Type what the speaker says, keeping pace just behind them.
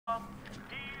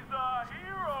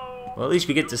Well, at least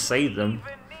we get to save them.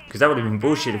 Because that would have been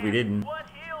bullshit if we didn't.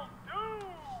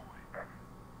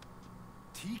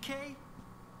 TK?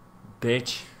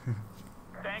 Bitch.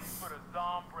 Thanks for the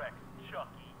zombrex,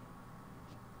 Chucky.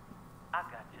 I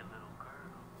got your little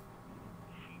girl.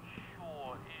 She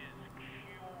sure is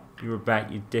cute. You were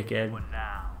back, you dickhead. For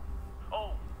now.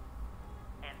 Oh,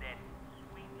 and that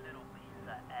sweet little piece of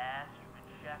ass you've been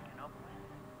shacking up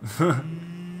with.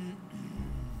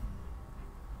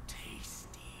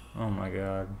 Tasty. Oh my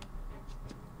god.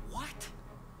 What?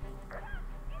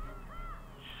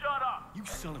 Shut up! You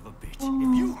son of a bitch.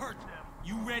 If you hurt them,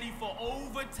 you ready for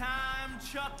overtime,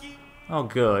 Chucky? Oh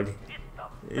good.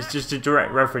 It's just a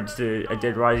direct reference to a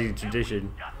Deadrising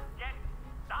tradition.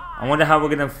 I wonder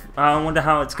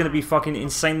how it's gonna be fucking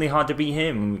insanely hard to beat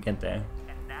him when we get there.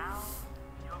 And now,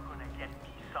 you're gonna get me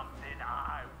something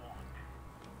I want.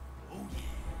 Oh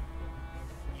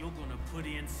yeah. You're gonna put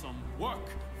in some work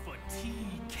for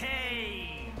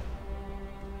TK.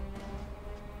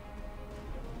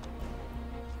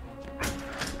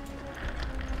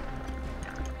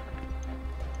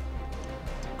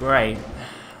 Great.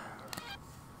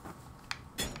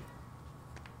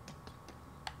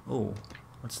 Oh,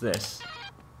 what's this?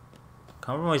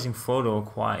 Compromising photo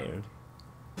acquired.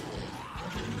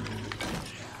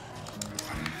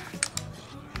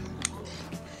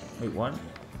 Wait, what?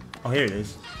 Oh, here it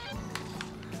is.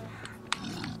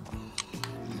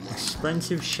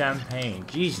 Expensive champagne.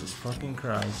 Jesus fucking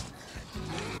Christ.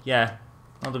 Yeah,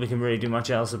 not that we can really do much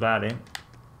else about it.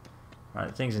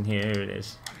 Right, things in here. Here it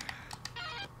is.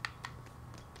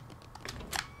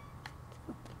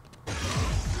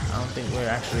 I don't think we're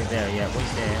actually there yet. Wait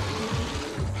there.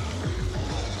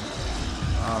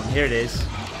 Here it is.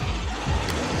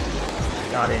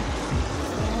 Got it.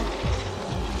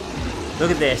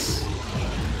 Look at this.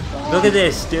 Look at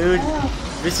this, dude.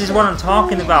 This is what I'm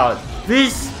talking about.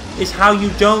 This is how you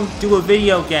don't do a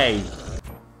video game.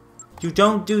 You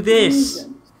don't do this.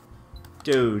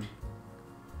 Dude.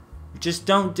 You just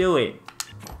don't do it.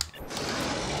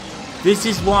 This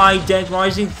is why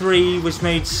Deadrising 3 was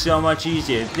made so much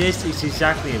easier. This is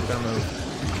exactly a better move.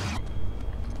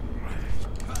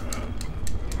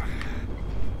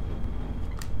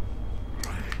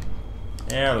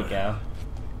 There we go.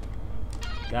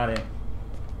 Got it.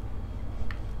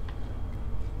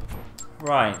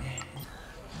 Right.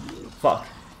 Fuck.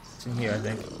 It's in here, I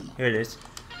think. Here it is.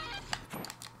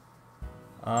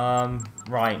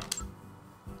 Right.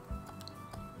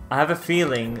 I have a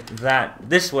feeling that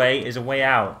this way is a way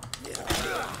out.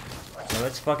 So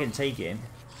let's fucking take it.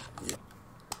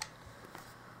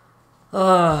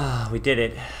 We did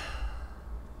it.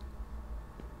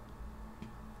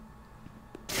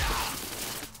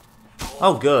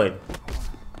 Oh, good.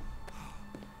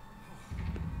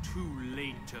 Too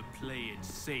late to play it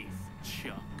safe,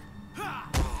 Chuck.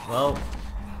 Well,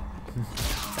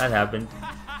 that happened.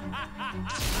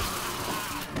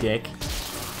 Dick.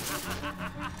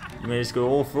 You made us go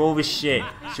all for all this shit.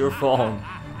 It's your fault.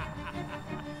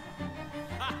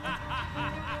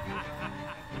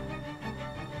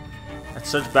 That's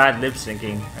such bad lip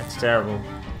syncing. That's terrible.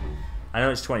 I know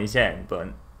it's 2010,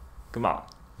 but come on.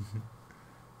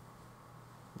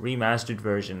 Remastered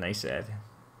version, they said.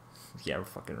 Yeah, we're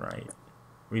fucking right.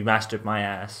 Remastered my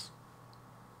ass.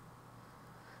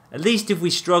 At least if we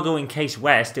struggle in Case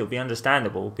West, it'll be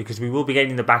understandable, because we will be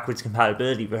getting the backwards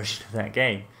compatibility version of that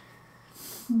game.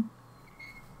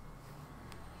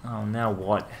 Oh, now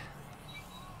what?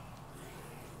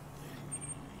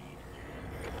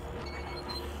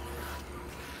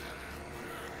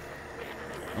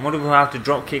 I wonder if we'll have to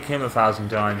drop kick him 1,000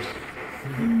 times.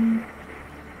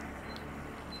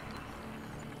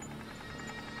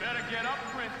 Better get up,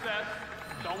 princess.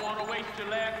 Don't want to waste your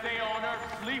last day on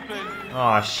Earth sleeping.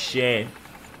 Oh shit.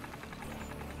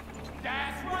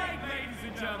 That's right, ladies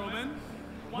and gentlemen.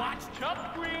 Watch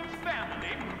Chuck Green's family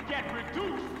get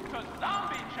reduced to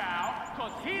zombie chow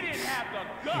because he didn't have the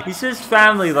guts. He says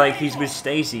family like he's with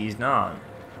Stacy, he's not.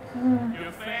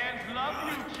 Your fans love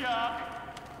you, Chuck.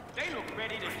 They look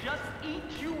ready to just eat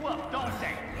you up, don't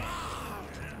they?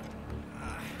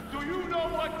 Do you know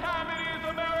what time it is,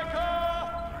 America?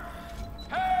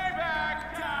 Payback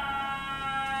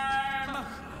time!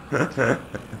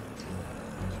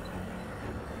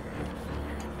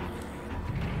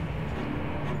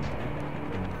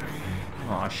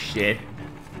 Oh shit.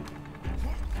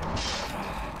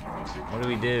 What do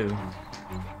we do?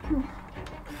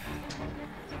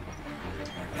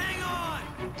 Hang on!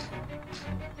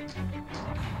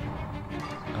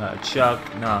 Chuck,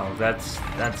 no, that's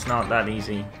not that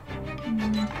easy.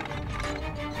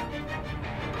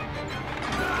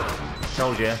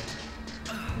 Told you.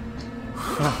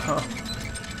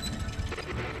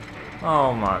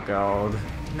 Oh my god.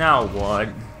 Now what?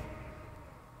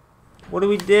 What do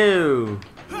we do?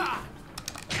 Oh,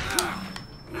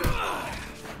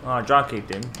 I drop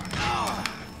kicked him.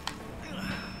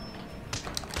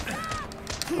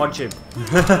 Punch him.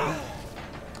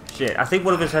 Shit, I think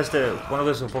one of us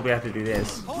will probably have to do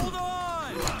this. Hold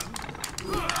on!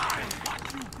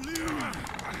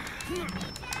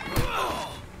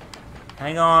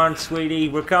 Hang on, sweetie,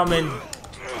 we're coming.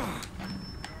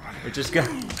 We're just gonna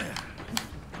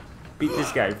beat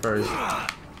this guy first.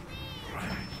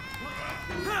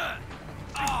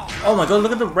 Oh my god,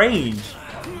 look at the rage.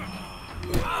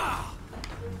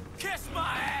 Kiss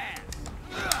my ass!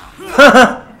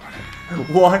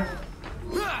 What?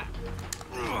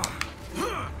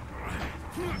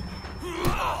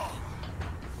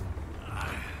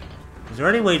 Is there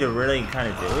any way to really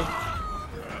kind of do it?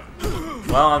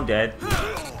 Well, I'm dead.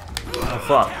 Oh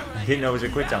fuck. I didn't know it was a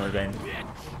quick time event.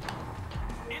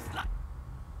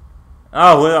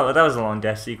 Oh, well, that was a long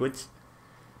death sequence.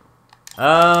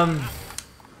 Yeah.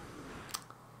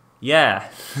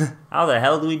 How the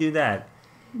hell do we do that?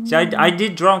 See, I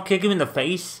did drop kick him in the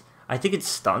face. I think it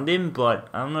stunned him, but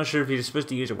I'm not sure if he was supposed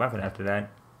to use a weapon after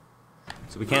that.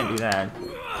 So we can't do that.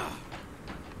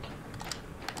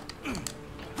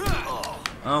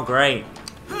 Oh, great.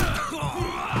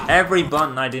 Every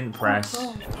button I didn't press.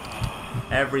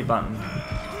 Every button.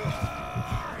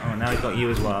 Oh, now he's got you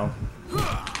as well.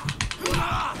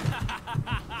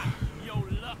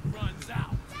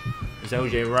 There's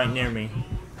OJ right near me.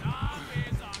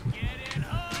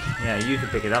 Yeah, you can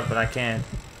pick it up, but I can't.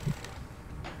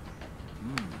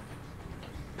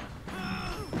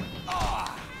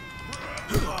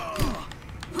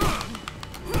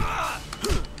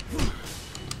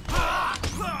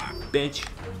 Bitch.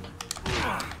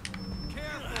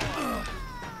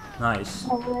 Nice.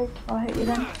 Alright, I'll hit you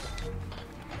then.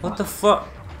 What the fuck?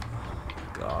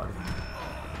 God.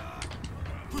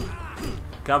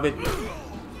 Got it.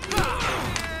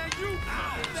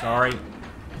 Sorry.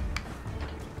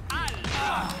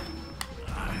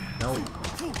 No.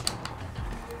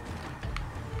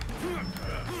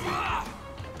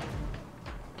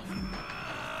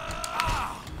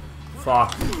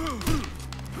 Fuck.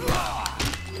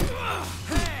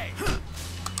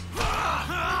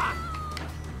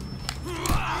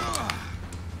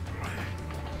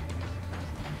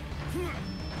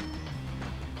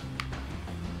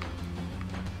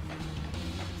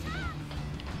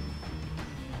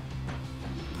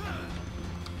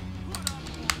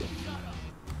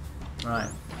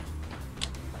 Right.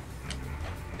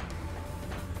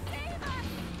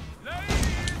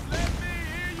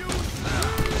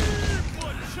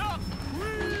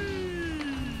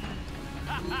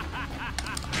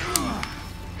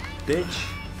 Bitch.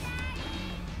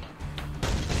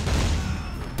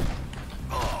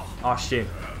 Oh shit.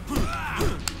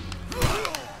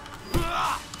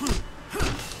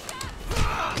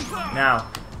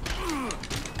 Now.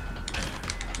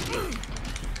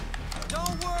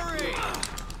 Don't worry!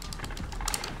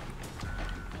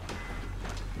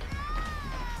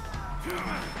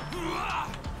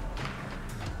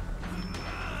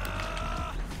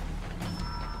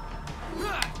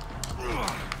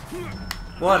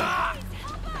 What?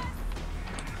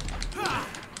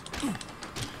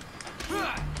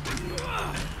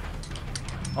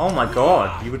 Oh my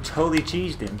god, you were totally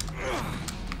cheesed him.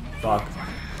 Fuck.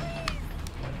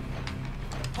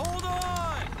 Hold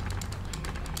on!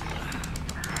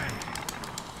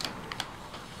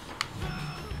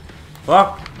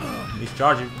 Fuck! He's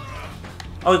charging.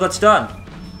 Oh, he got stunned.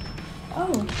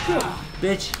 Oh, shit.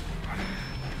 Bitch.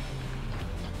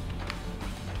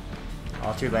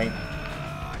 Oh, too late.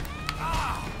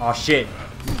 Oh, shit.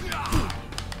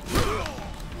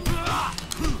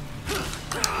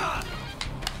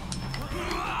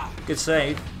 Good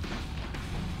save.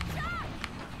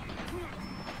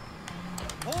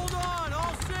 Hold on,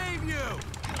 I'll save you!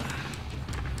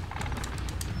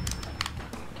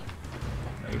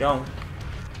 No, you don't.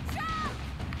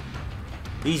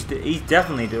 He's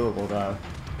definitely doable, though.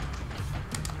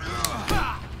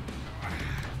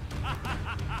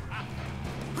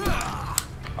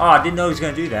 Oh, I didn't know he was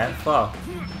going to do that. Fuck.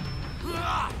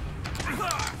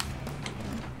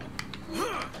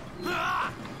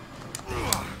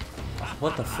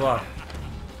 What the fuck?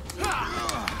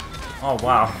 Oh,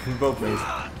 wow. We both missed.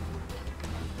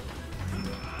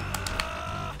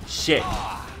 Shit.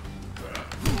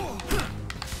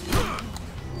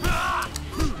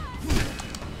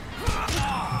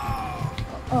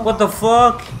 What the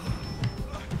fuck?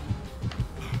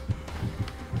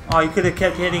 Oh, you could have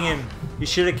kept hitting him. You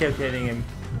should have kept hitting him.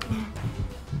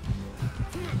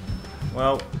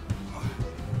 Well,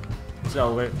 it's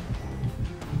over.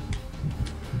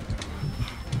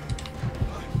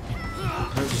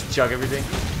 Let's just chug everything.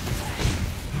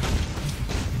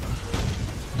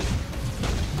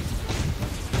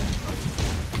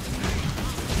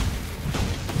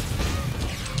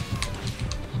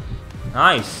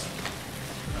 Nice.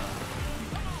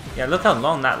 Yeah, look how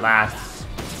long that lasts.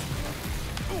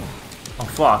 Oh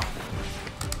fuck.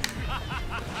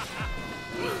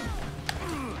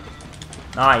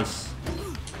 Nice.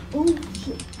 Oh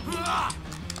shit.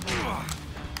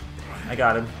 I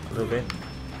got him a little bit.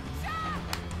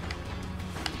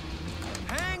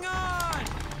 Hang on!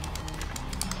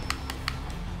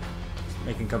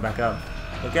 Make him come back up.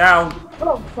 Look out!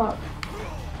 Oh fuck.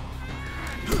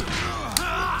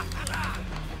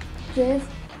 Cheers.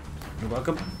 You're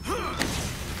welcome.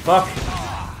 Fuck!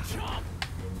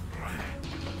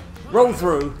 Roll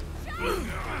through!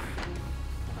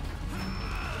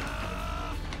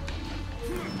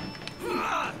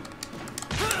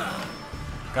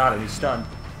 Got him, he's stunned.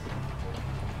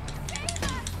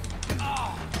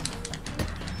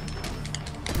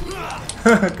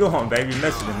 Go on, baby, you're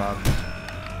messing him up.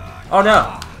 Oh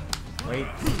no! Wait.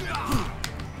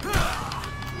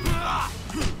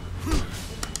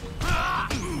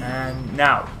 And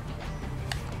now.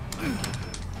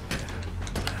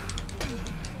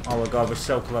 Oh my god, we're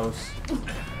so close.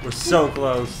 We're so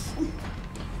close.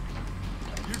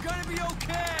 You're gonna be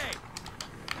okay!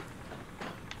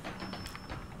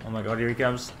 Oh my god, here he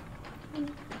comes.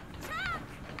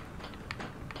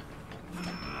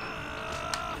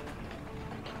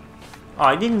 Oh,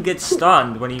 I didn't get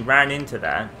stunned when he ran into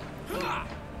that.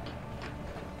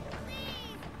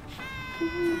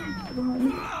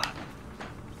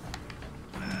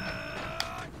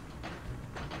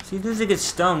 See, he doesn't get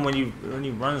stunned when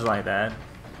he runs like that.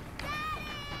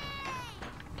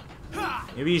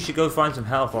 Maybe you should go find some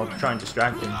health while trying to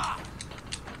distract him.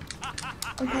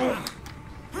 Okay.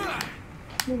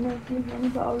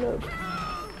 But I'll look.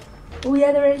 Oh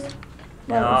yeah, there is.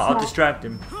 Yeah, Well, I'll snack. distract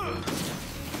him.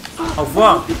 Oh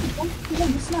fuck! You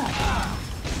want the snack?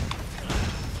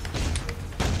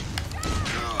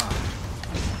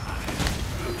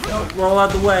 Don't roll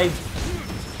out the way.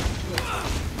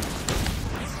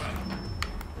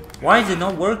 Why is it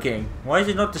not working? Why is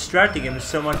it not distracting him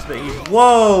so much that he's...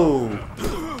 Whoa!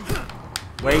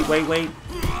 Wait.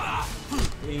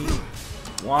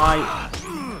 Why?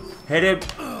 Hit him!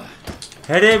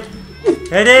 Hit him!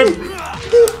 Hit him!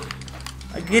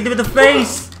 I hit him in the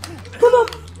face! Come on!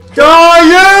 Oh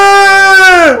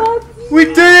yeah! We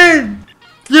did it!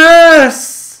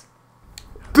 Yes!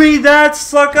 Be that,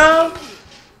 sucker!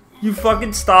 You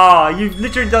fucking star! You've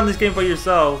literally done this game by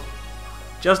yourself.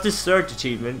 Justice Search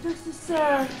achievement. Just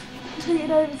completed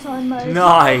overtime mode.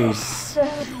 Nice!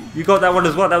 You got that one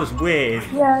as well, that was weird.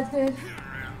 Yeah, I did.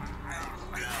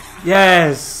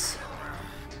 Yes!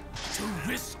 To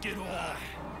risk it all.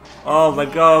 Oh my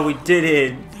god, we did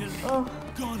it! Oh,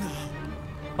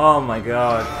 Oh my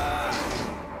god.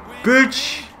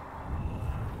 Bitch!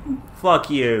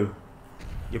 Fuck you.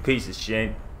 You piece of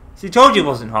shit. See, I told you it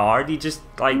wasn't hard, he just,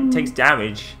 like, takes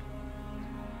damage.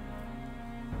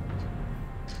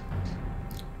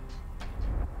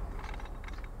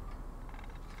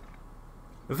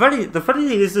 The funny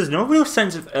thing is there's no real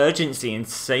sense of urgency in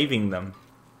saving them.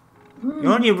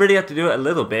 You only really have to do it a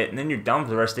little bit, and then you're done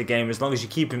for the rest of the game as long as you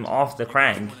keep him off the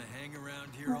crank. Want to hang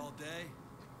around here all day?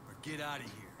 Or get out of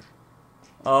here?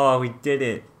 Oh, we did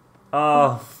it.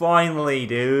 Oh, finally,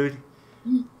 dude.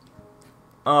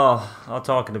 Oh, I'll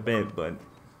talk in a bit, but...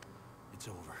 It's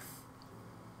over.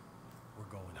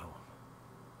 We're going home.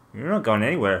 You're not going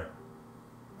anywhere.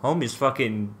 Home is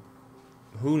fucking...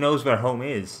 Who knows where home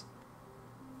is?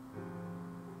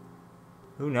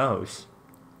 Who knows?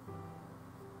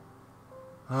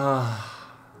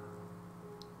 Ah.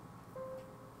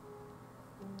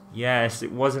 Yes,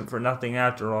 it wasn't for nothing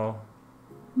after all.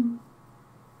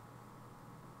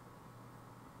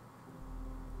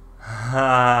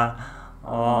 Ha.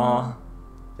 Aw.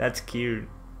 That's cute.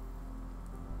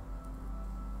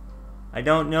 I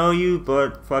don't know you,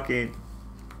 but fucking...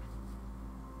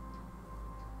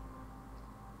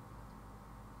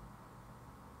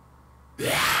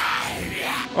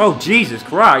 Oh, Jesus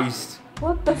Christ!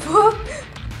 what the fuck?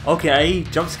 Okay,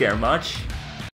 jump scare much.